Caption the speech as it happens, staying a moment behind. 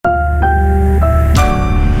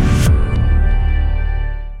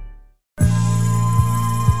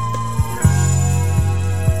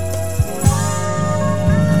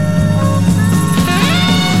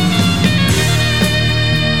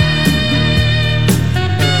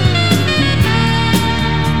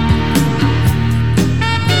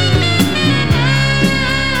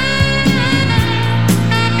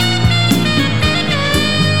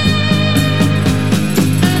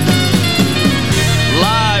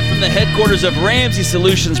the headquarters of Ramsey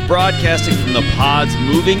Solutions, broadcasting from the Pods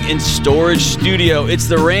Moving and Storage Studio. It's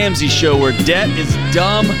the Ramsey Show, where debt is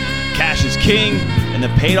dumb, cash is king, and the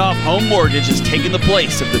paid-off home mortgage has taken the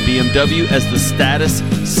place of the BMW as the status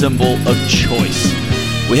symbol of choice.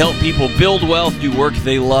 We help people build wealth, do work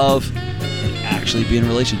they love, and actually be in a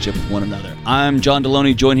relationship with one another. I'm John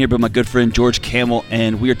Deloney, joined here by my good friend George Kamel,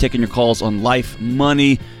 and we are taking your calls on life,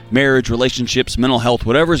 money, marriage, relationships, mental health,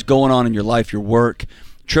 whatever's going on in your life, your work.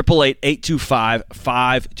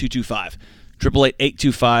 888-825-5225.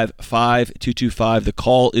 888-825-5225. The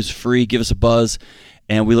call is free. Give us a buzz,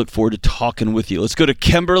 and we look forward to talking with you. Let's go to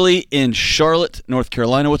Kimberly in Charlotte, North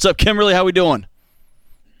Carolina. What's up, Kimberly? How we doing?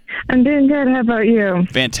 I'm doing good. How about you?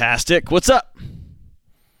 Fantastic. What's up?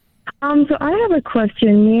 So I have a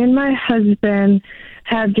question. Me and my husband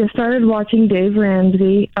have just started watching Dave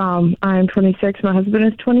Ramsey. I'm 26. My husband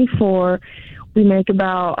is 24. We make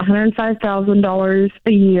about $105,000 a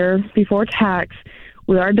year before tax.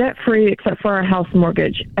 We are debt-free except for our house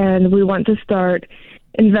mortgage, and we want to start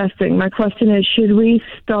investing. My question is, should we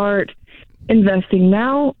start investing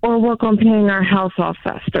now or work on paying our house off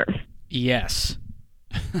faster? Yes.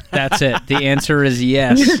 That's it. The answer is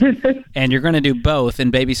yes. And you're going to do both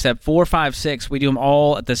in baby step 4, 5, 6. We do them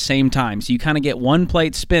all at the same time. So you kind of get one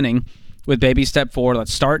plate spinning with baby step 4.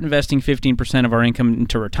 Let's start investing 15% of our income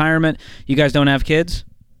into retirement. You guys don't have kids?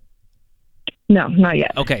 No, not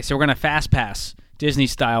yet. Okay, so we're going to fast pass Disney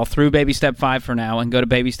style through baby step 5 for now and go to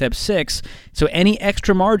baby step 6. So any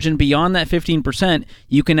extra margin beyond that 15%,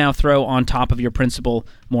 you can now throw on top of your principal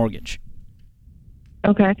mortgage.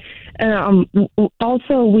 Okay.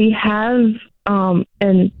 Also, we have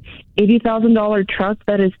an $80,000 truck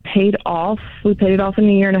that is paid off. We paid it off in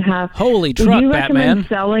a year and a half. Holy truck, Batman!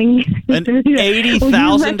 Selling an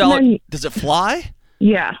 $80,000. Does it fly?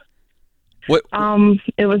 Yeah. What?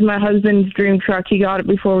 It was my husband's dream truck. He got it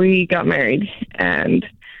before we got married, and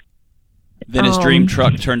then his dream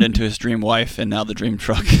truck turned into his dream wife, and now the dream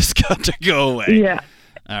truck has got to go away. Yeah.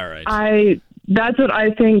 All right. That's what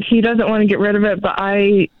I think. He doesn't want to get rid of it, but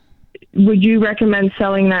would you recommend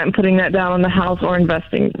selling that and putting that down on the house or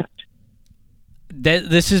investing that?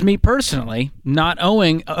 This is me personally, not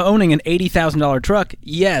owning an $80,000 truck.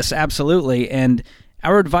 Yes, absolutely. And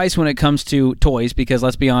our advice when it comes to toys, because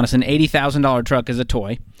let's be honest, an $80,000 truck is a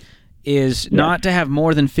toy, is not to have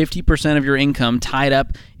more than 50% of your income tied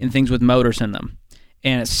up in things with motors in them.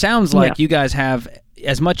 And it sounds like you guys have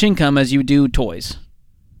as much income as you do toys.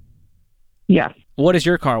 Yeah. What is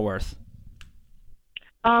your car worth?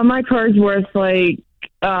 My car's worth like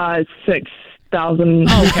 $6,000.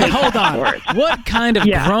 Okay, hold on. What kind of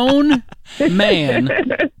grown man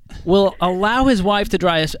will allow his wife to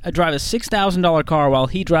drive a $6,000 car while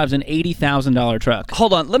he drives an $80,000 truck?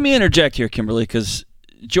 Hold on. Let me interject here, Kimberly, because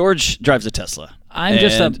George drives a Tesla.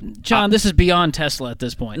 John, this is beyond Tesla at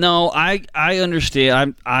this point. No, I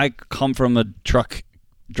understand. I come from a truck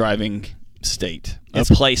driving state, a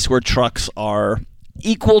place where trucks are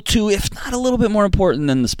equal to, if not a little bit more important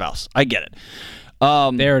than the spouse. I get it.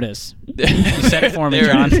 There it is. You said it for me,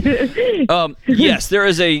 John. Yes, there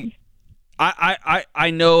is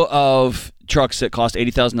I know of trucks that cost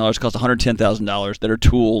 $80,000, cost $110,000 that are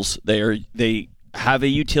tools. They have a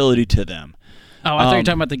utility to them. Oh, I thought you were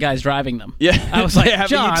talking about the guys driving them. Yeah, I was like,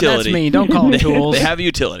 John, that's me. Don't call them tools. They have a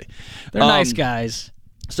utility. They're nice guys.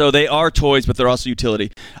 So they are toys, but they're also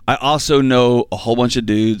utility. I also know a whole bunch of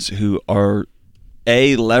dudes who are,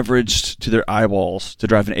 leveraged to their eyeballs to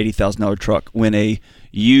drive an $80,000 truck when a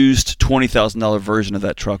used $20,000 version of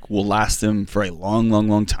that truck will last them for a long, long,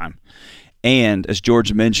 long time. And as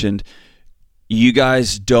George mentioned, you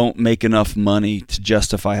guys don't make enough money to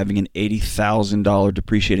justify having an $80,000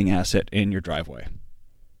 depreciating asset in your driveway.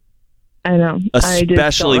 I know. Especially I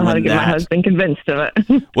just don't know how to when get my husband convinced of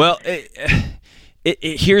it. Well,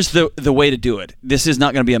 here's the way to do it. This is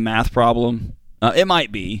not going to be a math problem. It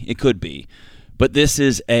might be. It could be. But this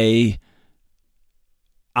is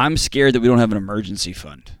I'm scared that we don't have an emergency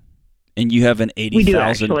fund. And you have an $80,000. We do,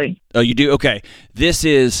 actually. Oh, you do? Okay. This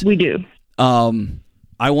is... We do. I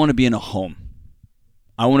want to be in a home.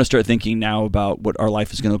 I want to start thinking now about what our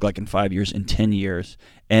life is going to look like in 5 years, in 10 years.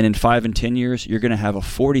 And in 5 and 10 years, you're going to have a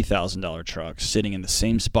 $40,000 truck sitting in the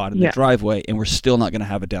same spot in the driveway, and we're still not going to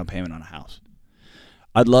have a down payment on a house.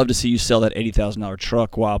 I'd love to see you sell that $80,000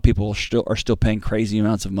 truck while people are still paying crazy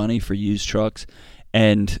amounts of money for used trucks,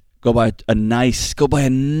 and go buy a nice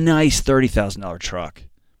 $30,000 truck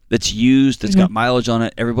that's used, that's got mileage on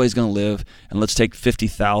it. Everybody's going to live, and let's take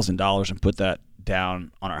 $50,000 and put that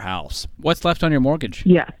down on our house. What's left on your mortgage?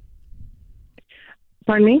 Yeah.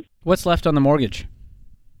 Pardon me? What's left on the mortgage?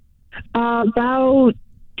 About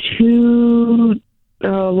 $2,000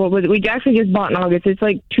 what was it? We actually just bought in August. It's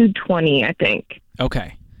like $220, I think.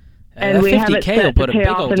 Okay. And we have it 50K set will put to a pay big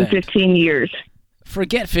off old in dent. 15 years.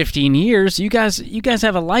 Forget 15 years. You guys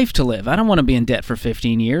have a life to live. I don't want to be in debt for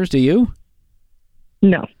 15 years, do you?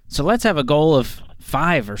 No. So let's have a goal of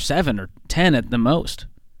 5 or 7 or 10 at the most.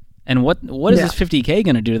 And what is this 50K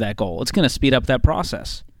going to do to that goal? It's going to speed up that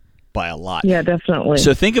process. By a lot. Yeah, definitely.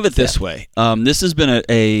 So think of it this way. This has been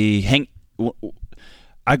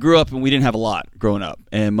I grew up and we didn't have a lot growing up,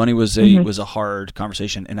 and money was a hard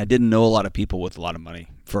conversation, and I didn't know a lot of people with a lot of money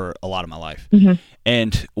for a lot of my life.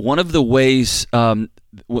 And one of the ways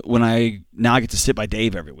when I get to sit by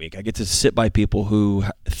Dave every week, I get to sit by people who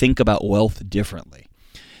think about wealth differently.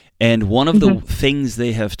 And one of the things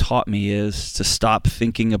they have taught me is to stop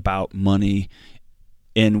thinking about money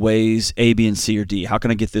in ways A, B, and C, or D. How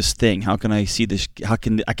can I get this thing? How can I see this? How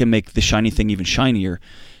can I make the shiny thing even shinier?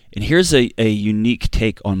 And here's a unique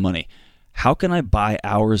take on money. How can I buy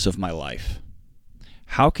hours of my life?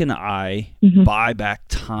 How can I buy back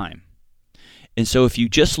time? And so if you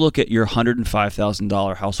just look at your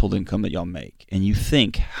 $105,000 household income that y'all make, and you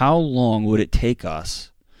think, how long would it take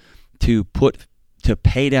us to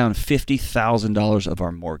pay down $50,000 of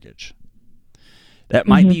our mortgage? That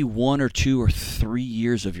might be 1 or 2 or 3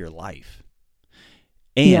 years of your life.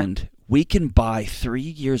 And we can buy 3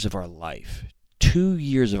 years of our life, 2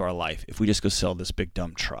 years of our life, if we just go sell this big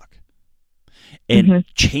dumb truck. And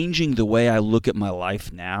changing the way I look at my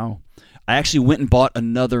life now, I actually went and bought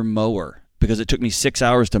another mower because it took me 6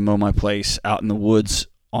 hours to mow my place out in the woods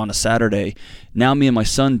on a Saturday. Now me and my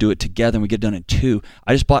son do it together and we get done in 2.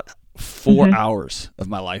 I just bought 4 hours of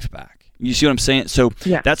my life back. You see what I'm saying? So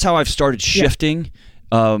that's how I've started shifting.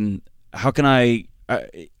 How can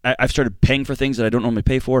I've started paying for things that I don't normally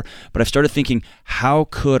pay for, but I've started thinking, how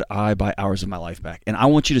could I buy hours of my life back? And I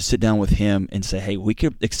want you to sit down with him and say, hey, we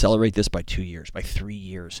could accelerate this by 2 years, by 3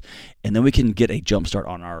 years, and then we can get a jump start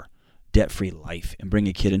on our debt-free life and bring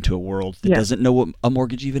a kid into a world that doesn't know what a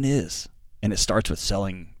mortgage even is. And it starts with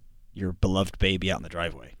selling your beloved baby out in the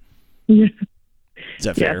driveway. Is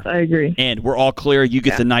that fair? Yes, I agree. And we're all clear. You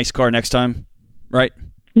get the nice car next time, right?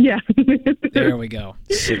 Yeah. There we go.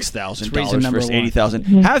 $6,000 number versus one.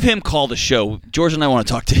 $80,000. Have him call the show. George and I want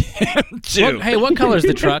to talk to him too. What color is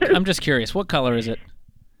the truck? I'm just curious. What color is it?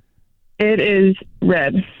 It is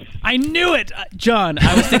red. I knew it, John.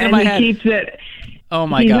 I was thinking in my head. He keeps it. Oh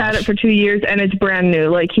my He's gosh. had it for 2 years, and it's brand new.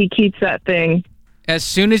 Like, he keeps that thing. As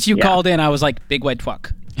soon as you called in, I was like, big white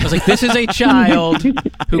truck. I was like, this is a child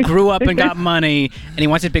who grew up and got money, and he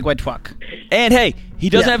wants a big white truck. And hey, he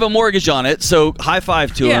doesn't have a mortgage on it, so high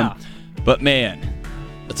five to him. But man,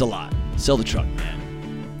 that's a lot. Sell the truck,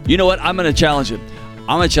 man. You know what? I'm going to challenge him.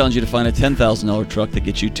 I'm going to challenge you to find a $10,000 truck that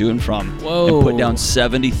gets you to and from, and put down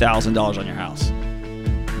 $70,000 on your house.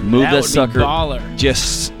 Move that sucker. Baller.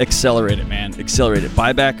 Just accelerate it, man. Accelerate it.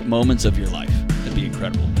 Buy back moments of your life. That'd be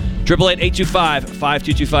incredible.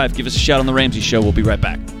 888-825-5225. Give us a shout on The Ramsey Show. We'll be right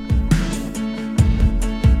back.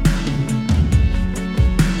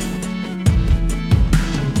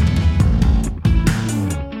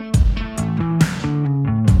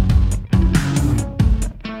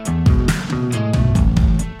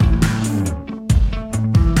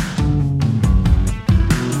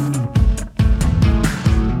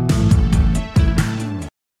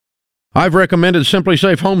 I've recommended Simply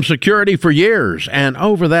Safe Home Security for years, and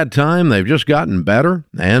over that time, they've just gotten better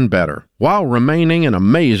and better, while remaining an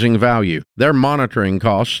amazing value. Their monitoring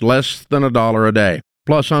costs less than $1 a day.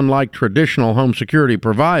 Plus, unlike traditional home security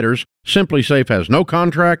providers, Simply Safe has no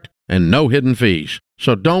contract and no hidden fees.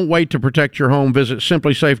 So don't wait to protect your home. Visit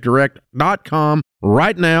simplysafedirect.com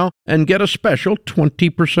right now and get a special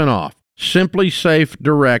 20% off.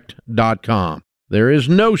 simplysafedirect.com. There is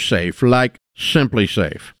no safe like Simply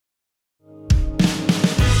Safe.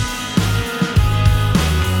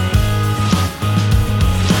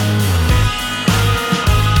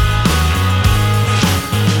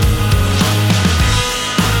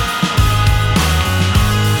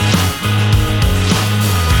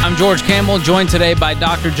 I'm George Campbell, joined today by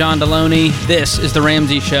Dr. John Deloney. This is The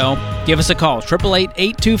Ramsey Show. Give us a call,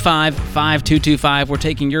 888-825-5225. We're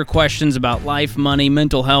taking your questions about life, money,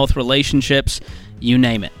 mental health, relationships, you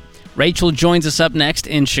name it. Rachel joins us up next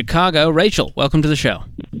in Chicago. Rachel, welcome to the show.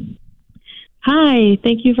 Hi,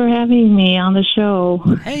 thank you for having me on the show.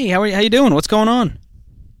 Hey, how you doing? What's going on?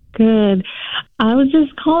 Good. I was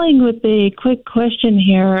just calling with a quick question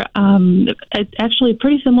here. It's actually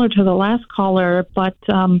pretty similar to the last caller, but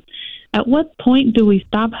at what point do we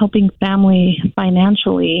stop helping family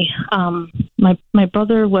financially? My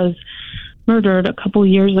brother was murdered a couple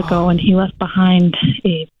years ago, and he left behind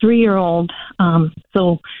a 3-year-old.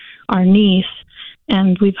 So our niece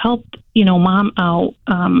And we've helped, mom out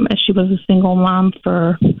as she was a single mom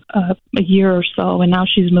for a year or so, and now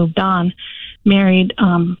she's moved on, married.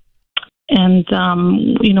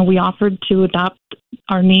 We offered to adopt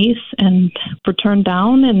our niece and were turned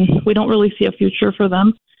down, and we don't really see a future for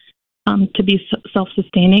them to be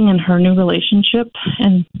self-sustaining in her new relationship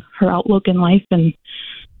and her outlook in life and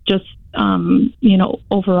just,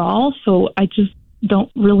 overall. So I just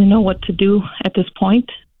don't really know what to do at this point.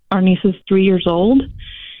 Our niece is 3 years old,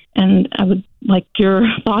 and I would like your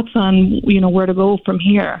thoughts on, where to go from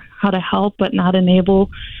here, how to help but not enable,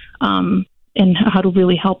 and how to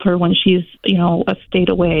really help her when she's, a state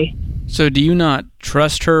away. So do you not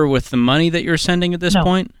trust her with the money that you're sending at this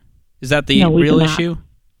point? Is that the real issue?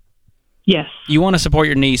 Yes. You want to support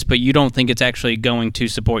your niece, but you don't think it's actually going to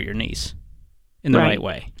support your niece in the right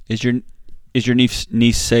way. Is your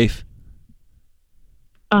niece safe?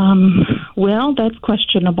 Well, that's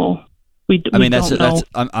questionable. I'm asking.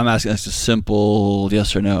 That's a simple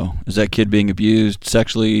yes or no. Is that kid being abused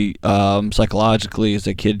sexually, psychologically? Is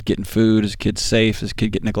that kid getting food? Is the kid safe? Is the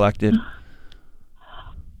kid getting neglected?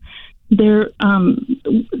 DCFS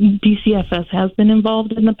has been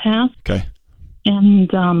involved in the past. Okay. And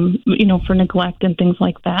for neglect and things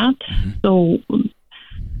like that. Mm-hmm. So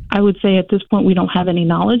I would say at this point we don't have any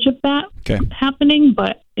knowledge of that happening,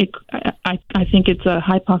 but I think it's a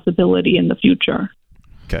high possibility in the future.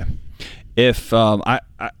 Okay. If I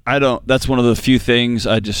don't, that's one of the few things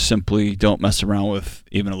I just simply don't mess around with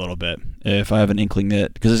even a little bit. If I have an inkling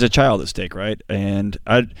that, because there's a child at stake, right? And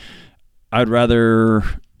I'd rather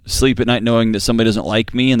sleep at night knowing that somebody doesn't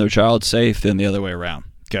like me and their child's safe than the other way around.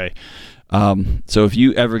 Okay. So if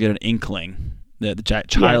you ever get an inkling that the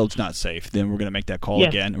child's not safe, then we're going to make that call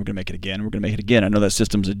again. We're going to make it again. We're going to make it again. I know that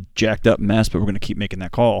system's a jacked up mess, but we're going to keep making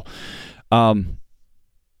that call.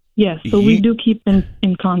 Yes, so we do keep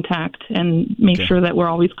in contact and make sure that we're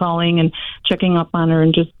always calling and checking up on her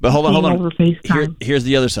and just hold on. over FaceTime. Here's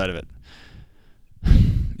the other side of it.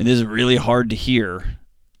 It is really hard to hear.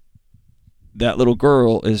 That little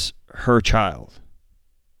girl is her child.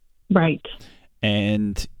 Right.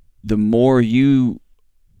 And the more you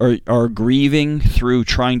are grieving through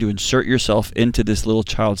trying to insert yourself into this little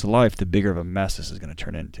child's life, the bigger of a mess this is going to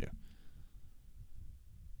turn into.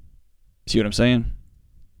 See what I'm saying?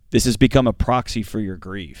 This has become a proxy for your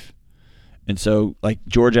grief. And so, like,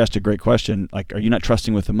 George asked a great question, like, are you not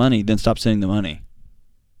trusting with the money? Then stop sending the money.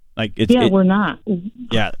 Like, we're not.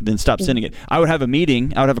 Yeah, then stop sending it. I would have a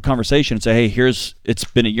meeting, I would have a conversation and say, hey, it's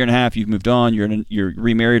been a year and a half, you've moved on, you're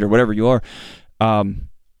remarried or whatever you are.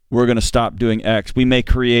 We're going to stop doing X. We may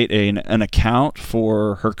create an account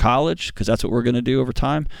for her college, because that's what we're going to do over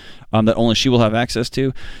time, that only she will have access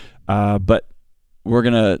to. But we're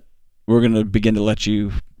going to begin to let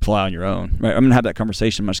you fly on your own, right? I'm going to have that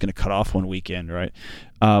conversation. I'm just going to cut off one weekend, right?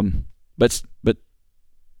 But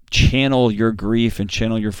channel your grief and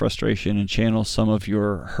channel your frustration and channel some of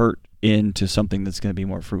your hurt into something that's going to be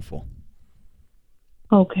more fruitful.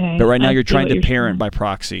 Okay. But right now you're trying to parent by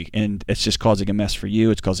proxy, and it's just causing a mess for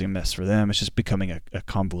you. It's causing a mess for them. It's just becoming a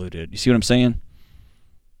convoluted. You see what I'm saying?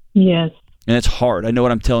 Yes. And it's hard. I know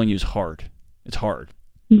what I'm telling you is hard. It's hard.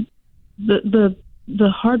 The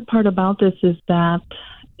hard part about this is that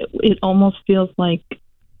it almost feels like,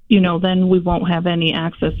 then we won't have any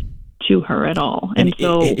access to her at all. And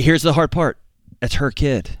so here's the hard part. It's her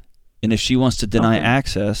kid. And if she wants to deny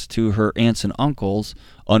access to her aunts and uncles,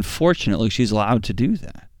 unfortunately, she's allowed to do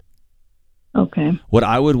that. Okay. What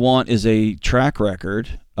I would want is a track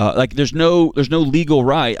record. There's no legal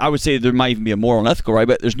right. I would say there might even be a moral and ethical right,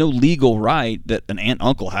 but there's no legal right that an aunt and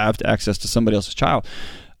uncle have to access to somebody else's child.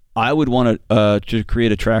 I would want to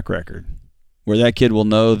create a track record where that kid will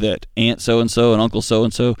know that Aunt so-and-so and Uncle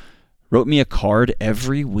so-and-so wrote me a card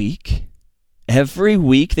every week. Every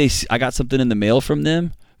week I got something in the mail from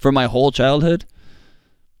them for my whole childhood.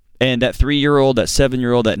 And that 3-year-old, that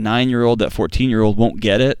 7-year-old, that 9-year-old, that 14-year-old won't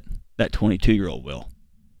get it. That 22-year-old will.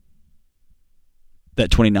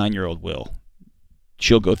 That 29-year-old will.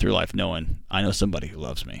 She'll go through life knowing, I know somebody who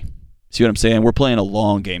loves me. See what I'm saying? We're playing a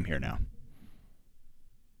long game here now.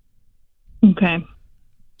 Okay.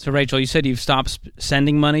 So, Rachel, you said you've stopped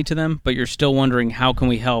sending money to them, but you're still wondering how can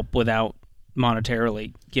we help without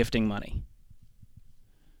monetarily gifting money?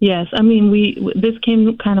 Yes. I mean, this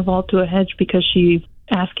came kind of all to a hedge because she's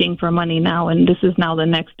asking for money now, and this is now the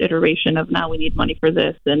next iteration of now we need money for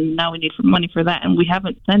this, and now we need money for that, and we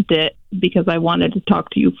haven't sent it because I wanted to talk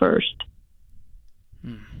to you first.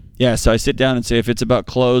 Yeah, so I sit down and say if it's about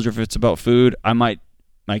clothes or if it's about food, I might,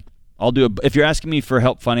 I'll do if you're asking me for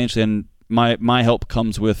help financially, and my help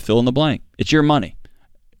comes with fill in the blank. It's your money.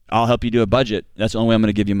 I'll help you do a budget. That's the only way I'm going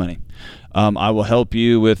to give you money. I will help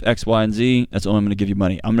you with X, Y, and Z. That's the only way I'm going to give you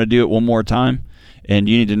money. I'm going to do it one more time. And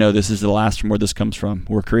you need to know this is the last from where this comes from.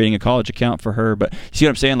 We're creating a college account for her. But see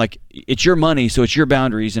what I'm saying? Like, it's your money, so it's your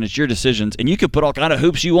boundaries and it's your decisions. And you can put all kind of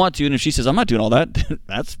hoops you want to. And if she says, I'm not doing all that,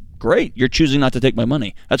 that's great. You're choosing not to take my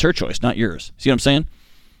money. That's her choice, not yours. See what I'm saying?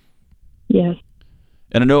 Yes.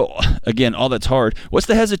 And I know, again, all that's hard. What's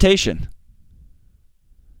the hesitation?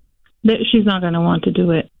 She's not going to want to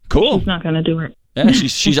do it. Cool. She's not going to do it. Yeah,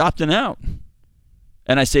 she's opting out.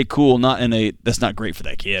 And I say cool, not in a, that's not great for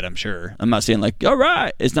that kid, I'm sure. I'm not saying like, all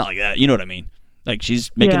right. It's not like that. You know what I mean? Like,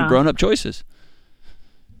 she's making grown-up choices.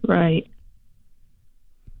 Right.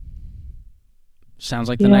 Sounds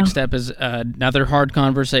like the next step is another hard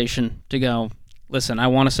conversation to go, listen, I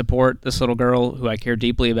want to support this little girl who I care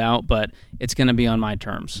deeply about, but it's going to be on my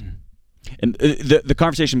terms. And the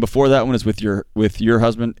conversation before that one is with your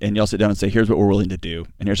husband, and y'all sit down and say, here's what we're willing to do,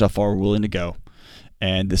 and here's how far we're willing to go.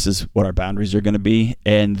 And this is what our boundaries are going to be.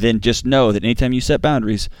 And then just know that anytime you set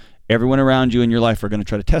boundaries, everyone around you in your life are going to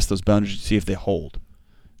try to test those boundaries to see if they hold.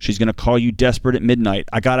 She's going to call you desperate at midnight.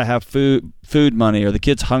 I got to have food money, or the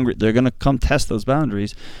kid's hungry. They're going to come test those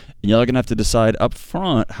boundaries. And y'all are going to have to decide up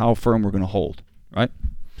front how firm we're going to hold, right?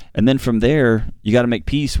 And then from there, you got to make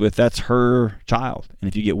peace with that's her child. And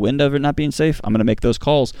if you get wind of it not being safe, I'm going to make those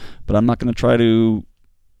calls. But I'm not going to try to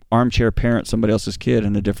armchair parent somebody else's kid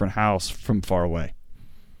in a different house from far away.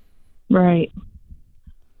 Right.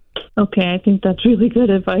 Okay, I think that's really good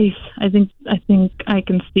advice. I think I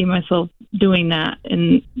can see myself doing that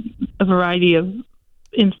in a variety of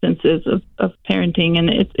instances of parenting, and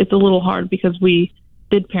it's a little hard because we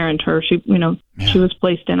did parent her. She was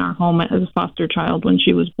placed in our home as a foster child when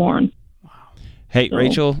she was born. Wow. Hey, so,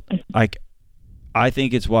 Rachel, I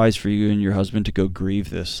think it's wise for you and your husband to go grieve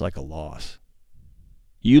this like a loss.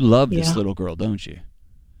 You love this little girl, don't you?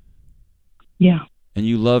 Yeah. And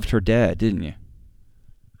you loved her dad, didn't you?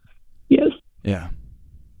 Yes. Yeah.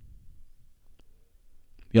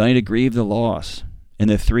 Y'all need to grieve the loss. And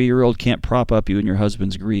the 3-year-old can't prop up you in your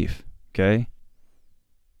husband's grief, okay?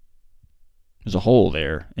 There's a hole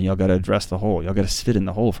there, and y'all got to address the hole. Y'all got to sit in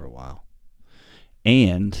the hole for a while.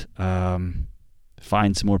 And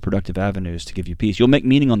find some more productive avenues to give you peace. You'll make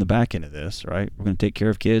meaning on the back end of this, right? We're going to take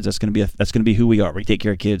care of kids. That's going to be who we are. We take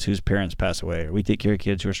care of kids whose parents pass away, or we take care of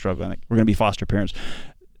kids who are struggling. We're going to be foster parents.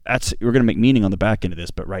 We're going to make meaning on the back end of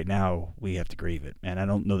this, but right now we have to grieve it. And I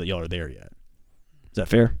don't know that y'all are there yet. Is that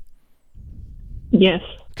fair? Yes.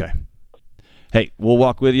 Okay. Hey, we'll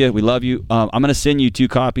walk with you. We love you. I'm going to send you 2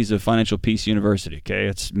 copies of Financial Peace University, okay?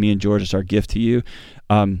 It's me and George. It's our gift to you.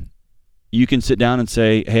 You can sit down and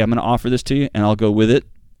say, hey, I'm going to offer this to you, and I'll go with it.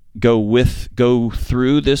 Go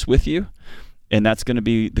through this with you, and that's going to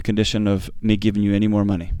be the condition of me giving you any more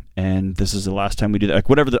money. And this is the last time we do that. Like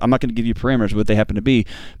I'm not going to give you parameters of what they happen to be,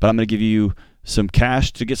 but I'm going to give you some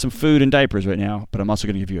cash to get some food and diapers right now, but I'm also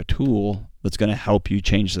going to give you a tool that's going to help you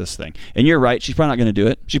change this thing. And you're right, she's probably not going to do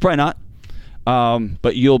it. She's probably not.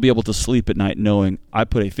 But you'll be able to sleep at night knowing I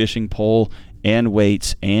put a fishing pole and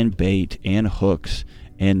weights and bait and hooks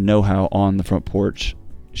and know-how on the front porch.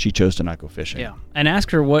 She chose to not go fishing. Yeah, and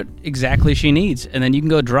ask her what exactly she needs, and then you can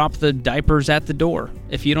go drop the diapers at the door.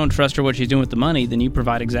 If you don't trust her what she's doing with the money, then you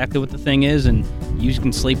provide exactly what the thing is, and you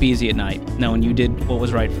can sleep easy at night knowing you did what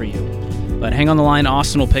was right for you. But hang on the line.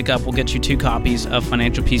 Austin will pick up. We'll get you 2 copies of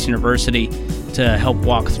Financial Peace University to help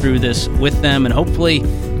walk through this with them and hopefully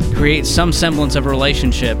create some semblance of a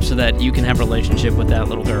relationship so that you can have a relationship with that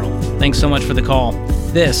little girl. Thanks so much for the call.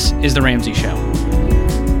 This is The Ramsey Show.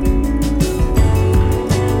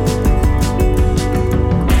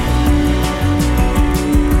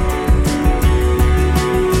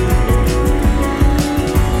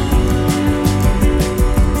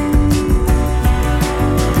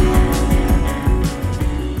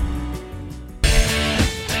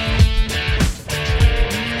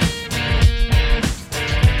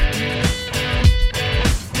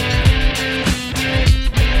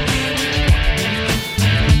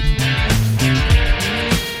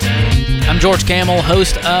 George Kamel,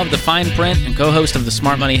 host of The Fine Print and co-host of the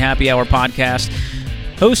Smart Money Happy Hour podcast.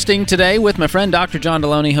 Hosting today with my friend Dr. John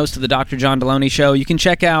Deloney, host of the Dr. John Deloney Show. You can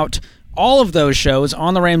check out all of those shows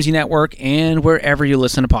on the Ramsey Network and wherever you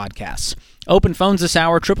listen to podcasts. Open phones this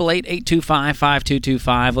hour,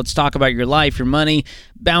 888-825-5225. Let's talk about your life, your money,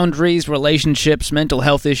 boundaries, relationships, mental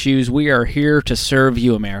health issues. We are here to serve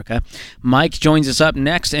you, America. Mike joins us up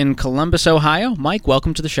next in Columbus, Ohio. Mike,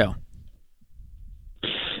 welcome to the show.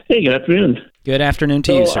 Hey, good afternoon. Good afternoon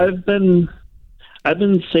to you, sir. I've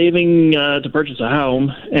been saving to purchase a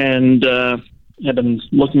home, and have been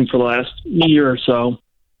looking for the last year or so.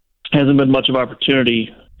 Hasn't been much of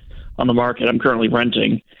opportunity on the market. I'm currently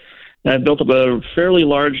renting. And I've built up a fairly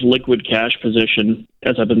large liquid cash position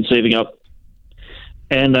as I've been saving up.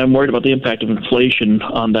 And I'm worried about the impact of inflation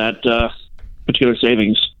on that particular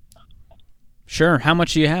savings. Sure. How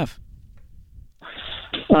much do you have?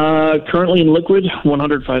 Currently in liquid,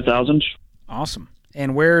 $105,000. Awesome.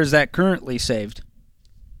 And where is that currently saved?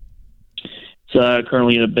 It's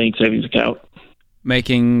currently in a bank savings account.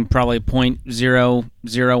 Making probably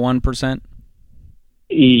 0.001%?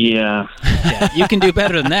 Yeah. Yeah, you can do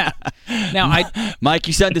better than that. Now, Mike,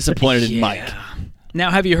 you sound disappointed in Mike. Now,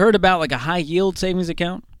 have you heard about like a high yield savings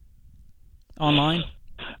account online?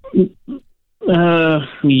 Yes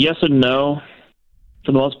and no.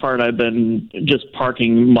 For the most part, I've been just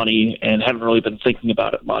parking money and haven't really been thinking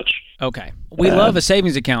about it much. Okay. We love a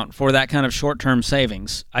savings account for that kind of short-term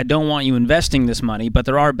savings. I don't want you investing this money, but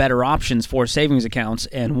there are better options for savings accounts,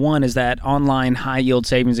 and one is that online high-yield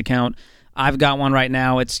savings account. I've got one right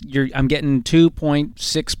now. I'm getting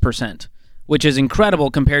 2.6%, which is incredible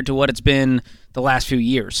compared to what it's been the last few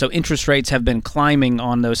years. So interest rates have been climbing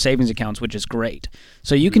on those savings accounts, which is great.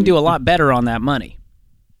 So you can do a lot better on that money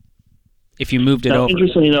if you moved it over.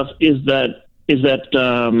 Interestingly enough, is that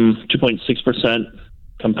 2.6%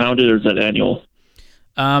 compounded or is that annual?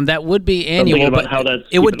 That would be annual, but how that's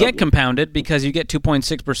it would get compounded because you get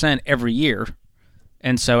 2.6% every year.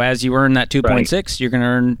 And so as you earn that 2.6, you're going to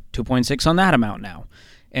earn 2.6 on that amount now.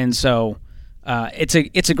 And so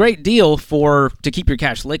it's a great deal to keep your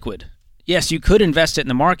cash liquid. Yes, you could invest it in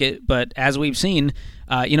the market, but as we've seen,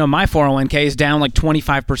 my 401k is down like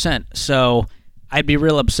 25%. So I'd be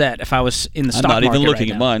real upset if I was in the stock market. I'm not even looking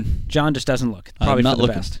right at now. mine. John just doesn't look. Probably I'm not for the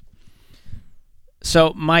looking. best.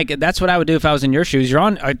 So, Mike, that's what I would do if I was in your shoes. You're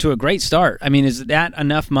on to a great start. I mean, is that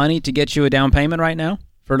enough money to get you a down payment right now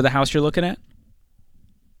for the house you're looking at?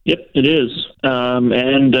 Yep, it is.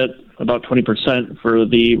 And at about 20% for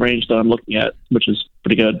the range that I'm looking at, which is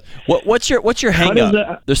pretty good. What's your hang does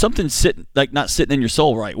up? There's something not sitting in your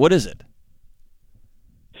soul right. What is it?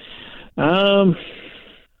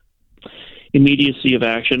 Immediacy of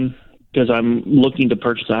action, because I'm looking to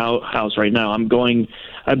purchase a house right now.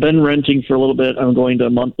 I've been renting for a little bit. I'm going to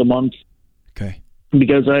month to month. Okay.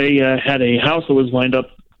 Because I had a house that was lined up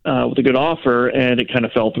with a good offer, and it kind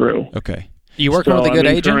of fell through. Okay. You working with a good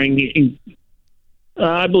agent?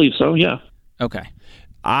 I believe so, yeah. Okay.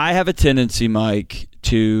 I have a tendency, Mike,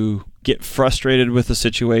 to get frustrated with the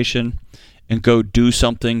situation and go do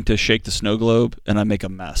something to shake the snow globe, and I make a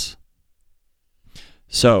mess.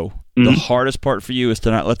 So the hardest part for you is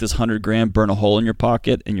to not let this $100,000 burn a hole in your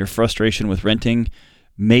pocket, and your frustration with renting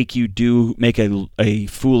make a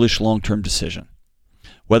foolish long-term decision.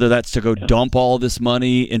 Whether that's to go dump all this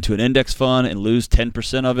money into an index fund and lose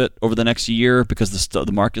 10% of it over the next year because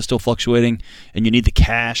the market is still fluctuating and you need the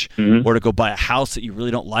cash, or to go buy a house that you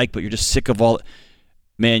really don't like but you're just sick of all it.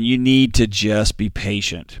 Man, you need to just be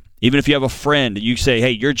patient. Even if you have a friend, you say,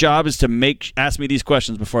 hey, your job is to ask me these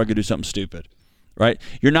questions before I go do something stupid. Right?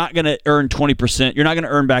 You're not going to earn 20%. You're not going to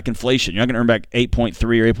earn back inflation. You're not going to earn back 8.3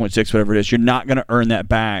 or 8.6, whatever it is. You're not going to earn that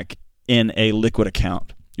back in a liquid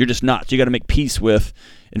account. You're just not. So you got to make peace with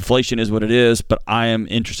inflation is what it is, but I am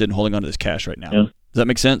interested in holding on to this cash right now. Yeah. Does that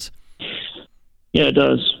make sense? Yeah, it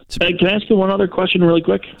does. Can I ask you one other question really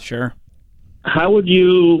quick? Sure. How would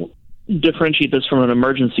you differentiate this from an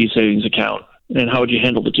emergency savings account, and how would you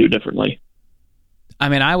handle the two differently? I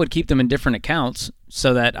mean, I would keep them in different accounts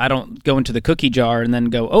so that I don't go into the cookie jar and then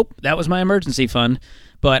go, oh, that was my emergency fund.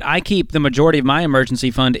 But I keep the majority of my emergency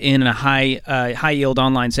fund in a high yield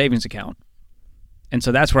online savings account. And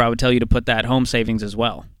so that's where I would tell you to put that home savings as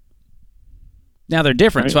well. Now they're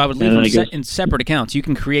different, right. So I would leave them in separate accounts. You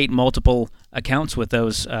can create multiple accounts with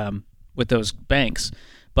those banks.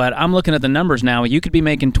 But I'm looking at the numbers now. You could be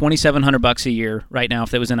making $2,700 a year right now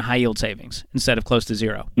if it was in a high yield savings instead of close to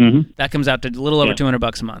zero. Mm-hmm. That comes out to a little over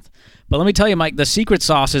 $200 a month. But let me tell you, Mike, the secret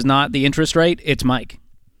sauce is not the interest rate. It's Mike.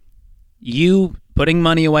 You putting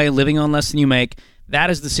money away, living on less than you make. That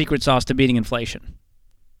is the secret sauce to beating inflation,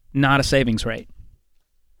 not a savings rate.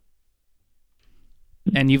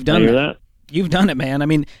 And you've done that. You've done it, man. I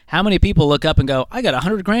mean, how many people look up and go, I got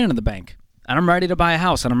 $100,000 in the bank, and I'm ready to buy a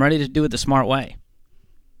house, and I'm ready to do it the smart way.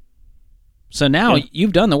 So now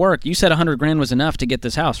you've done the work. You said $100,000 was enough to get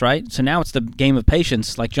this house, right? So now it's the game of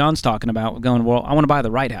patience, like John's talking about, going, well, I want to buy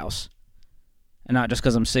the right house, and not just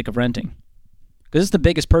because I'm sick of renting. Because it's the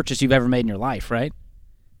biggest purchase you've ever made in your life, right?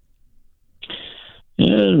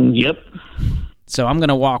 Yep. So I'm going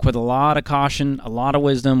to walk with a lot of caution, a lot of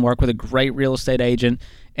wisdom, work with a great real estate agent,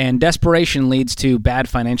 and desperation leads to bad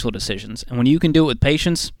financial decisions. And when you can do it with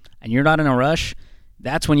patience and you're not in a rush,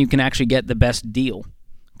 that's when you can actually get the best deal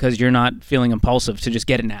because you're not feeling impulsive to just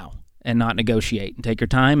get it now. and not negotiate, and take your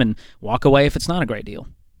time and walk away if it's not a great deal.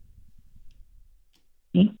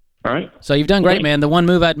 All right. So you've done great, man. The one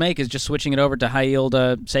move I'd make is just switching it over to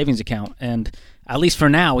high-yield savings account, and at least for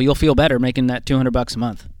now, you'll feel better making that $200 a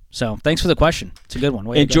month. So thanks for the question. It's a good one.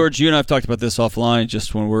 And George, you and I have talked about this offline,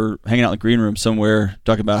 just when we're hanging out in the green room somewhere,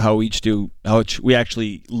 talking about how we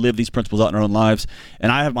actually live these principles out in our own lives.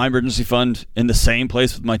 And I have my emergency fund in the same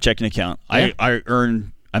place with my checking account. Yeah.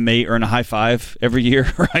 I may earn a high five every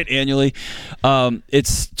year, right, annually.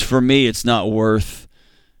 For me, it's not worth.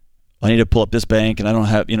 I need to pull up this bank, and I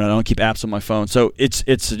don't keep apps on my phone. So it's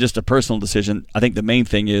just a personal decision. I think the main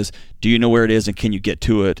thing is, do you know where it is, and can you get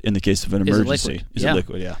to it in the case of an emergency? Is it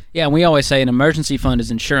liquid? Yeah. Yeah, and we always say an emergency fund is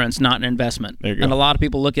insurance, not an investment. There you go. And a lot of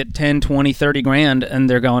people look at 10, 20, 30 grand, and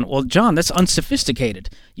they're going, well, John, that's unsophisticated.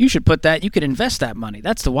 You should you could invest that money.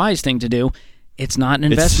 That's the wise thing to do. It's not an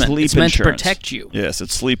investment. It's meant to protect you. Yes,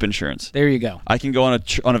 it's sleep insurance. There you go. I can go on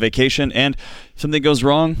a vacation, and if something goes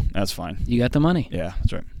wrong, that's fine. You got the money. Yeah,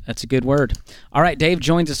 that's right. That's a good word. All right, Dave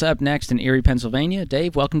joins us up next in Erie, Pennsylvania.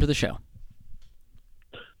 Dave, welcome to the show.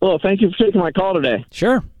 Well, thank you for taking my call today.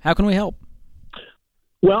 Sure. How can we help?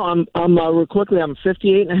 Well, I'm real quickly. I'm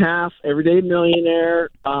 58 and a half, everyday millionaire,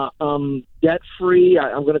 debt free.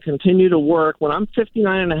 I'm going to continue to work. When I'm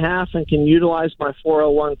 59 and a half and can utilize my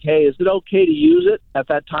 401k, is it okay to use it at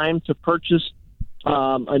that time to purchase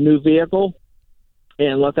a new vehicle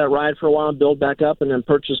and let that ride for a while and build back up, and then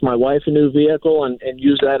purchase my wife a new vehicle and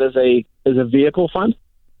use that as a vehicle fund?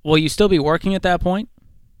 Will you still be working at that point?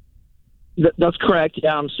 That's correct.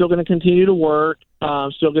 Yeah, I'm still going to continue to work.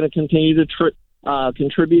 I'm still going to continue to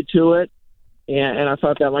contribute to it, and I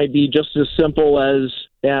thought that might be just as simple as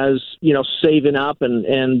saving up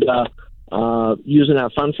and using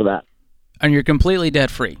that fund for that. And you're completely debt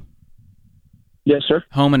free? Yes, sir.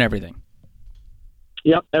 Home and everything?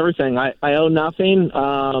 Yep, everything. I owe nothing.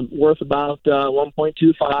 Worth about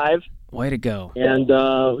 1.25. Way to go! And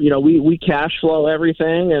we cash flow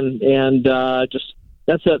everything, and just.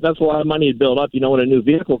 That's a lot of money to build up. You know what a new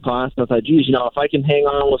vehicle costs. I thought, geez, if I can hang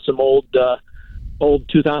on with some old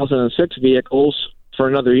 2006 vehicles for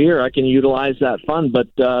another year, I can utilize that fund. But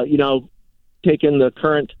taking the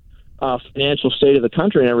current financial state of the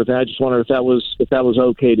country and everything, I just wondered if that was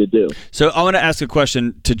okay to do. So I want to ask a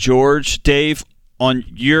question to George. Dave, on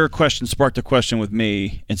your question sparked a question with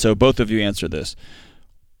me, and so both of you answer this.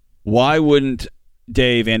 Why wouldn't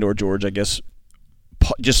Dave and or George, I guess,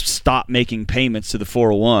 just stop making payments to the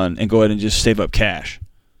 401 and go ahead and just save up cash?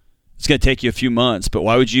 It's going to take you a few months, but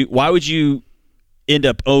why would you end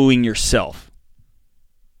up owing yourself?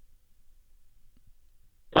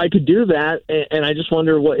 I could do that, and I just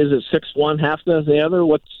wonder, what is it, 6-1, half does the other?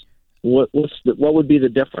 What would be the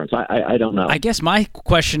difference? I don't know. I guess my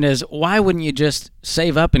question is, why wouldn't you just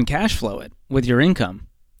save up and cash flow it with your income?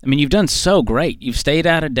 I mean, you've done so great. You've stayed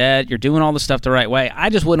out of debt. You're doing all the stuff the right way. I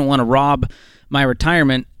just wouldn't want to rob my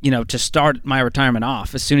retirement, to start my retirement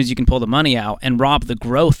off as soon as you can pull the money out, and rob the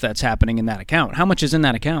growth that's happening in that account. How much is in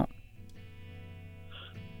that account?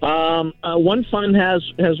 One fund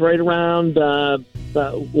has right around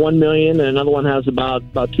 $1 million, and another one has about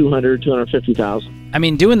 $250,000. I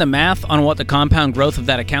mean, doing the math on what the compound growth of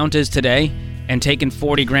that account is today, and taking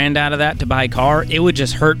 $40,000 out of that to buy a car, it would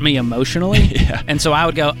just hurt me emotionally. Yeah. And so I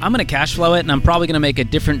would go, I'm going to cash flow it, and I'm probably going to make a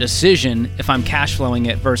different decision if I'm cash flowing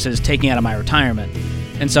it versus taking out of my retirement.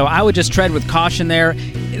 And so I would just tread with caution there.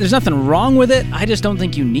 There's nothing wrong with it. I just don't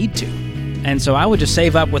think you need to. And so I would just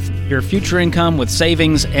save up with your future income with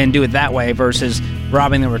savings and do it that way versus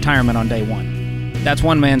robbing the retirement on day one. That's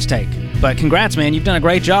one man's take. But congrats, man. You've done a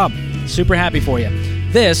great job. Super happy for you.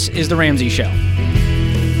 This is The Ramsey Show.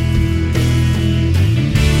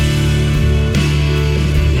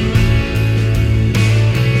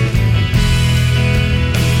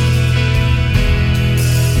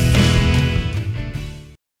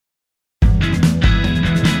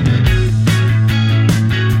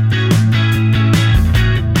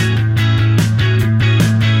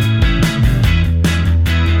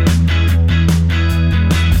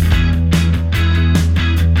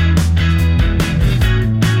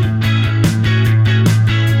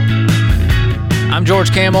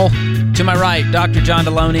 George Camel. To my right, Dr. John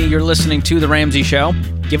Deloney. You're listening to The Ramsey Show.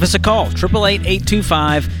 Give us a call,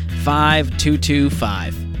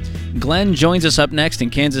 888-825-5225. Glenn joins us up next in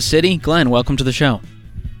Kansas City. Glenn, welcome to the show.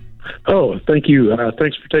 Oh, thank you.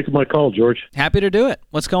 Thanks for taking my call, George. Happy to do it.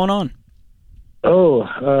 What's going on?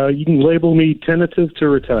 You can label me tentative to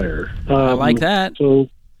retire. I like that. So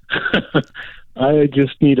I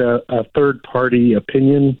just need a third-party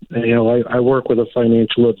opinion. I work with a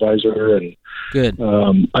financial advisor, and Good.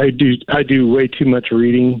 I do way too much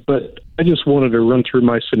reading, but I just wanted to run through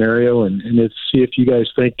my scenario and see if you guys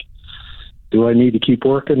think, do I need to keep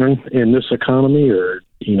working in this economy, or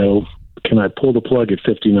can I pull the plug at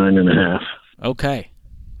 59.5? Okay.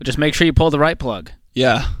 Just make sure you pull the right plug.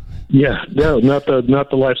 Yeah. Yeah, no, not the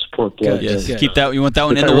life support plug. Yes. Good. Keep that. You want that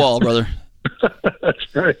one in the wall, brother.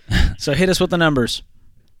 That's right. So hit us with the numbers.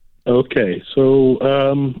 Okay, so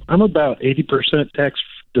I'm about 80% tax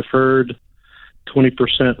deferred,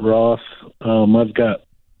 20% Roth. I've got,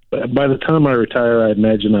 by the time I retire, I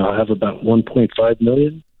imagine I'll have about 1.5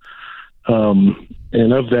 million.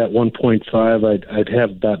 And of that 1.5, I'd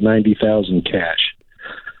have about 90,000 cash.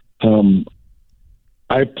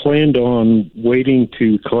 I planned on waiting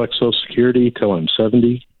to collect Social Security till I'm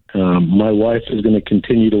 70. My wife is going to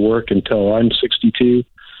continue to work until I'm 62.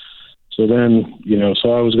 So then,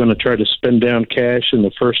 so I was going to try to spend down cash in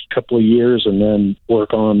the first couple of years and then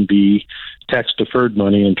work on the tax deferred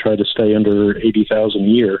money and try to stay under 80,000 a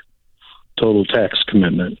year total tax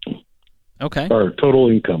commitment. Okay. Or total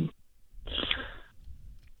income.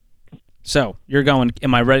 So you're going,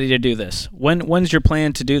 am I ready to do this? When's your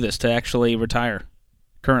plan to do this, to actually retire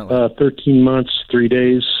currently? 13 months, 3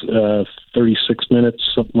 days, 36 minutes,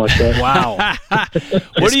 something like that. Wow.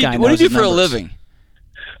 What do you do for a living?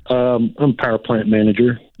 I'm a power plant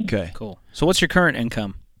manager. Okay. Cool. So what's your current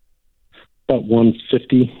income? About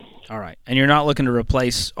 150. All right. And you're not looking to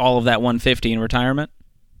replace all of that 150 in retirement?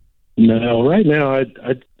 No, right now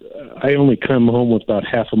I only come home with about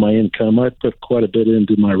half of my income. I put quite a bit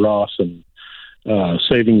into my Roth and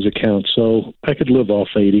savings account, so I could live off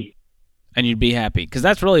 80. And you'd be happy, because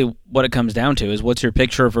that's really what it comes down to, is what's your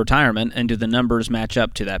picture of retirement, and do the numbers match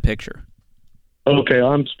up to that picture? Okay,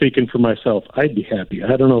 I'm speaking for myself. I'd be happy.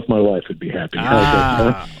 I don't know if my wife would be happy.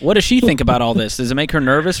 What does she think about all this? Does it make her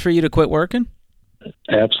nervous for you to quit working?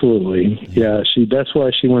 Absolutely. Yeah, that's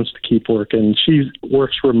why she wants to keep working. She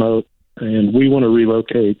works remote, and we want to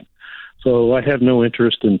relocate. So I have no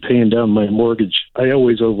interest in paying down my mortgage. I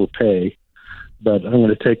always overpay, but I'm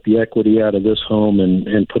going to take the equity out of this home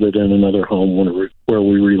and put it in another home where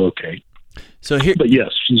we relocate. So but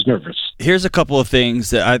yes, she's nervous. Here's a couple of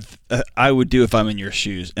things that I would do if I'm in your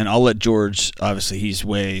shoes, and I'll let George. Obviously, he's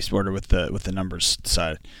way smarter with the numbers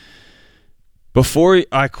side. Before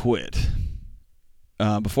I quit,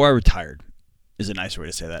 before I retired, is a nicer way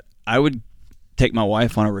to say that. I would take my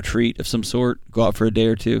wife on a retreat of some sort, go out for a day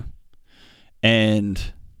or two,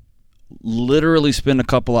 and literally spend a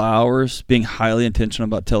couple of hours being highly intentional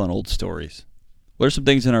about telling old stories. What are some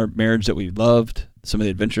things in our marriage that we loved? Some of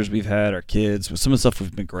the adventures we've had, our kids, some of the stuff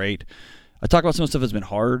has been great. I talk about some of the stuff that's been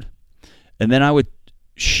hard, and then I would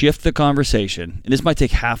shift the conversation, and this might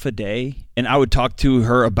take half a day, and I would talk to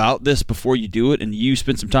her about this before you do it, and you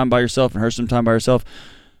spend some time by yourself and her some time by herself.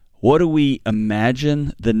 What do we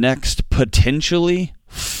imagine the next potentially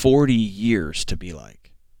 40 years to be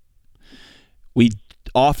like? We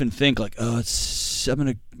often think like, oh,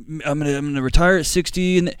 I'm gonna retire at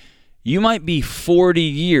 60, and you might be 40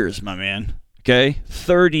 years, my man. Okay,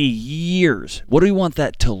 30 years. What do we want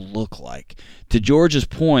that to look like? To George's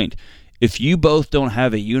point, if you both don't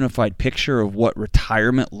have a unified picture of what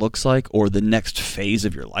retirement looks like or the next phase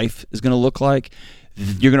of your life is going to look like,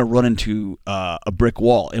 you're going to run into a brick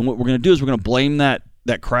wall. And what we're going to do is we're going to blame that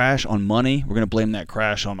crash on money. We're going to blame that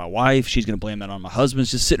crash on my wife. She's going to blame that on my husband.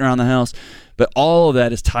 It's just sitting around the house. But all of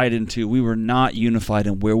that is tied into we were not unified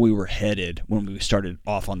in where we were headed when we started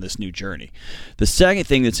off on this new journey. The second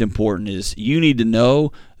thing that's important is you need to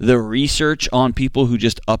know the research on people who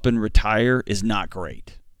just up and retire is not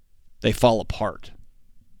great. They fall apart.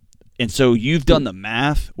 And so you've done the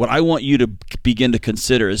math. What I want you to begin to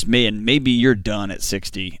consider is, man, maybe you're done at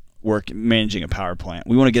 60 managing a power plant.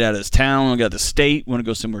 We want to get out of this town. We want to get out of the state. We want to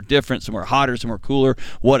go somewhere different, somewhere hotter, somewhere cooler,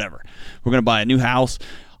 whatever. We're going to buy a new house.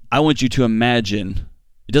 I want you to imagine,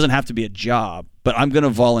 it doesn't have to be a job, but I'm going to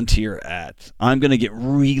volunteer at. I'm going to get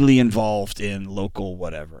really involved in local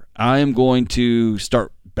whatever. I am going to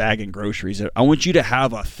start bagging groceries. I want you to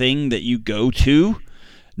have a thing that you go to,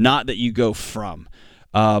 not that you go from.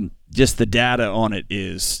 Just the data on it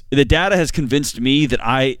is, the data has convinced me that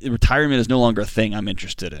retirement is no longer a thing I'm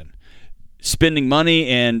interested in. Spending money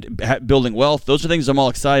and building wealth, those are things I'm all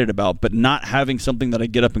excited about, but not having something that I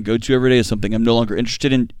get up and go to every day is something I'm no longer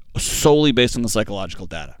interested in, solely based on the psychological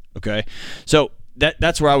data. Okay, so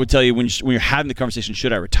that's where I would tell you when you're having the conversation,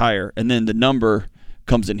 should I retire? And then the number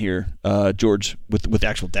comes in here, George, with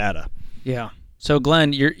actual data. Yeah. So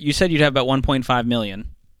Glenn, you said you'd have about 1.5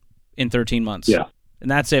 million in 13 months. Yeah. And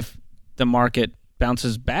that's if the market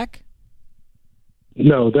bounces back?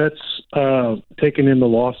 No, that's taking in the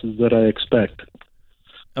losses that I expect.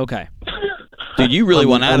 Okay. Dude, you really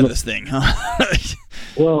want out of this thing, huh?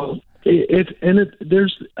 Well, she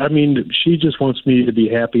just wants me to be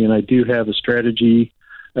happy, and I do have a strategy,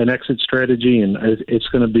 an exit strategy, and it's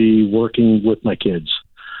going to be working with my kids.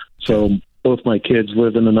 So both my kids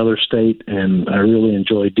live in another state, and I really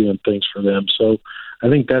enjoy doing things for them. So I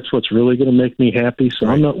think that's what's really going to make me happy. So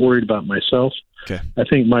I'm not worried about myself. Okay. I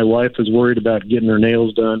think my wife is worried about getting her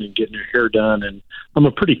nails done and getting her hair done, and I'm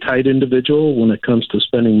a pretty tight individual when it comes to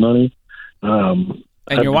spending money.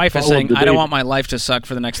 And your wife is saying, I don't want my life to suck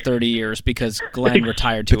for the next 30 years because Glenn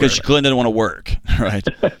retired too because early. Glenn didn't want to work, right?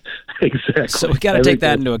 Exactly. So we got to take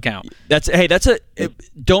that into account.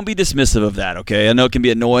 Don't be dismissive of that, okay? I know it can be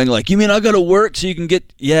annoying. Like, you mean I got to work so you can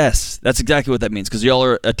get? Yes, that's exactly what that means because y'all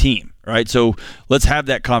are a team, right? So let's have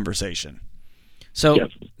that conversation. So,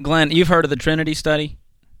 Glenn, you've heard of the Trinity study?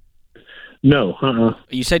 No.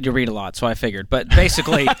 You said you read a lot, so I figured. But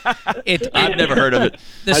basically, I've never heard of it.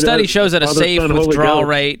 The study shows that a safe withdrawal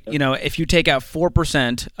rate, if you take out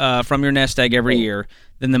 4% from your nest egg every year,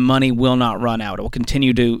 then the money will not run out. It will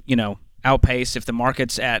continue to, outpace. If the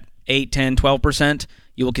market's at 8, 10, 12%,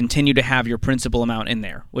 you will continue to have your principal amount in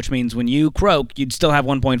there, which means when you croak, you'd still have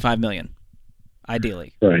 $1.5 million,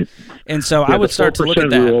 ideally. Right. And so I would start to look at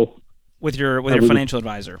that with your financial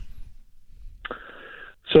advisor.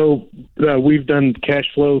 So we've done cash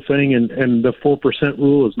flow thing, and the 4%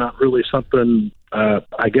 rule is not really something.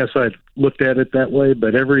 I guess I've looked at it that way,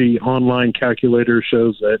 but every online calculator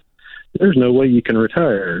shows that there's no way you can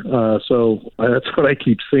retire. So that's what I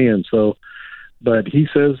keep seeing. So, but he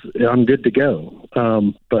says I'm good to go.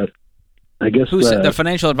 But I guess the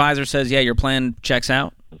financial advisor says, yeah, your plan checks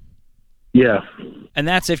out. Yeah, and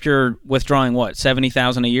that's if you're withdrawing what,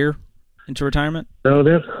 $70,000 a year into retirement? No,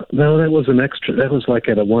 that was an extra. That was like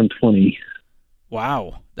at a 120.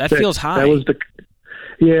 Wow, that feels high. That was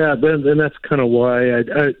then that's kind of why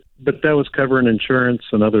but that was covering insurance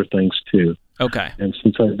and other things too. Okay. And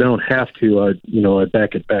since I don't have to, I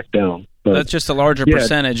back it back down. But that's just a larger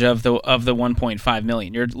percentage of the 1.5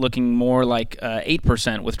 million. You're looking more like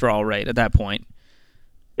 8% withdrawal rate at that point.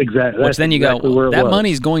 Exactly. Which then you go, that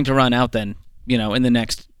money's going to run out then, in the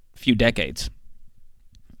next few decades.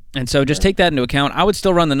 And so just take that into account. I would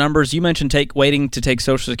still run the numbers. You mentioned waiting to take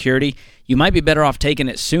Social Security. You might be better off taking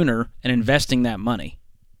it sooner and investing that money.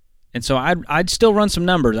 And so I'd still run some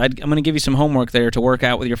numbers. I'm going to give you some homework there to work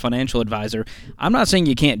out with your financial advisor. I'm not saying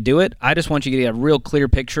you can't do it. I just want you to get a real clear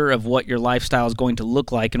picture of what your lifestyle is going to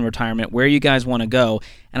look like in retirement, where you guys want to go.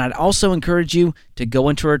 And I'd also encourage you to go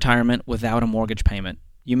into retirement without a mortgage payment.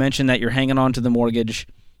 You mentioned that you're hanging on to the mortgage.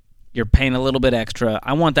 You're paying a little bit extra.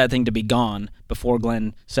 I want that thing to be gone before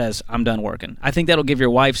Glenn says, I'm done working. I think that'll give your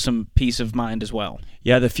wife some peace of mind as well.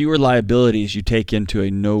 Yeah, the fewer liabilities you take into a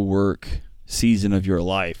no-work season of your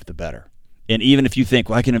life, the better. And even if you think,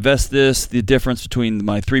 well, I can invest this, the difference between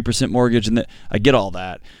my 3% mortgage and I get all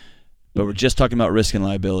that. But we're just talking about risk and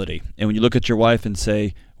liability. And when you look at your wife and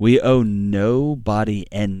say, we owe nobody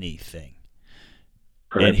anything.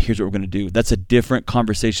 Right. And here's what we're going to do. That's a different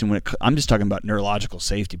conversation. I'm just talking about neurological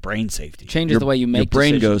safety, brain safety. Changes the way you make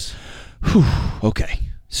decisions. Your brain decisions. goes, whew, okay.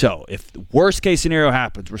 So if the worst case scenario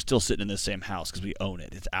happens, we're still sitting in the same house because we own it.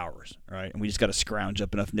 It's ours, right? And we just got to scrounge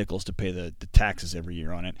up enough nickels to pay the taxes every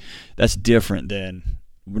year on it. That's different than,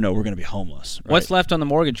 we're going to be homeless. Right? What's left on the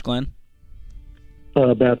mortgage, Glenn?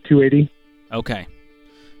 About $280. Okay.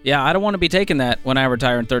 Yeah, I don't want to be taking that when I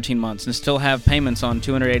retire in 13 months and still have payments on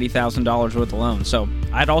 $280,000 worth of loans. So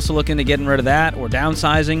I'd also look into getting rid of that or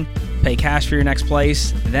downsizing, pay cash for your next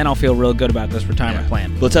place, and then I'll feel real good about this retirement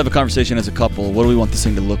plan. Let's have a conversation as a couple. What do we want this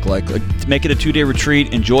thing to look like? Make it a 2-day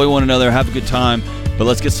retreat, enjoy one another, have a good time, but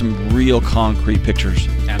let's get some real concrete pictures.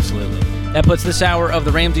 Absolutely. That puts this hour of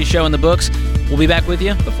The Ramsey Show in the books. We'll be back with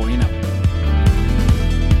you before you know it.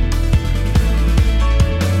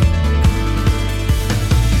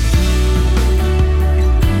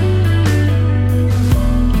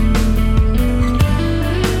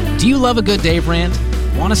 Do you love a good Dave rant?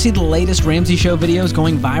 Want to see the latest Ramsey Show videos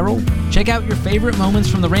going viral? Check out your favorite moments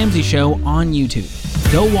from The Ramsey Show on YouTube.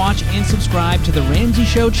 Go watch and subscribe to The Ramsey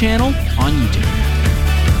Show channel on YouTube.